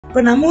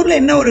இப்போ நம்ம ஊரில்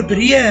என்ன ஒரு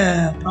பெரிய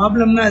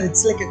ப்ராப்ளம்னா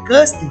it's like a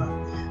curse.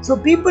 So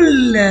people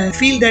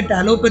feel that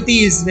allopathy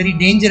is very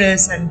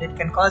dangerous and it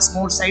can cause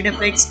more side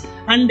effects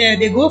and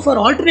they go for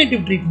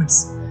alternative treatments.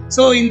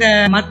 So இந்த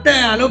மற்ற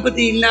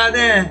அலோபதி இல்லாத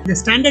இந்த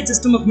standard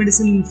system of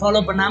medicine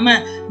follow பண்ணாமல்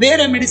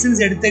வேறு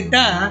medicines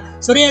எடுத்துக்கிட்டா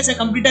சொரியாசிஸை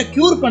கம்ப்ளீட்டாக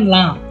cure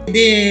பண்ணலாம்.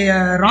 They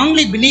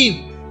wrongly believe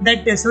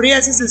that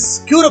psoriasis is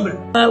curable.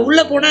 உள்ள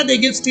போனால் they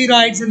give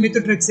steroids and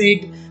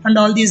methotrexate and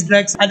all these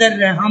drugs, other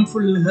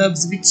harmful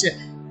herbs which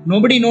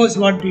nobody knows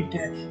what it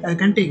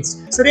contains.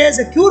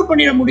 Psoriasis cure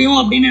பண்ணிட முடியும்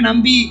அப்படின்னு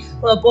நம்பி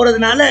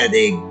போறதுனால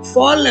they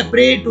fall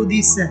prey to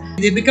these,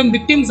 they become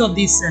victims of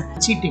this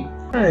cheating.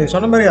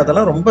 சொன்ன மாதிரி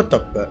அதெல்லாம் ரொம்ப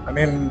தப்பு. I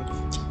mean,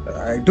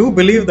 I do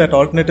believe that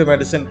alternative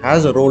medicine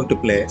has a role to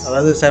play.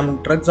 அதாவது some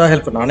drugs are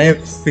helpful. நானே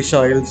fish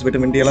oils,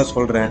 vitamin D எல்லாம்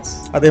சொல்கிறேன்.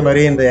 அதே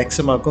மாதிரி இந்த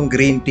eczemaக்கும்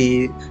green tea,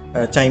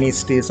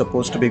 Chinese tea is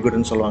supposed to be good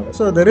ன்னு சொல்லுவாங்க.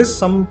 So there is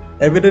some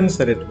evidence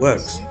that it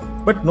works.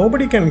 But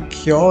nobody can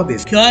cure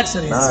this. Cure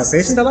psoriasis. நான்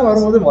பேஷண்ட்டெல்லாம்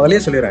வரும்போது முதலே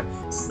சொல்லிடுறேன்,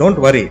 don't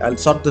worry,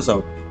 I'll sort this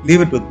out.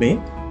 Leave it with me,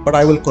 but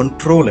I will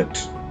control it.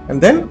 And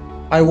then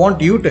I want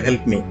you to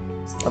help me.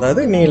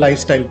 அதாவது நீ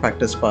life style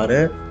practice பாரு,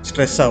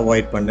 ஸ்ட்ரெஸ்ஸை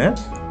avoid பண்ணு,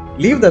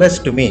 leave the rest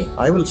to me,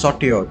 I will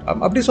sort you out.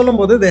 அப்படி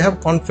சொல்லும்போது they have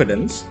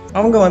confidence.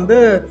 அவங்க வந்து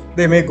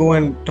they may go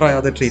and try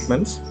other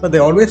treatments, but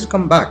they always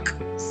come back.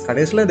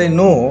 கடைசியில் they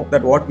know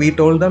that what we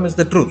told them is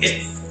the truth.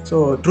 So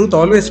truth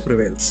always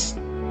prevails.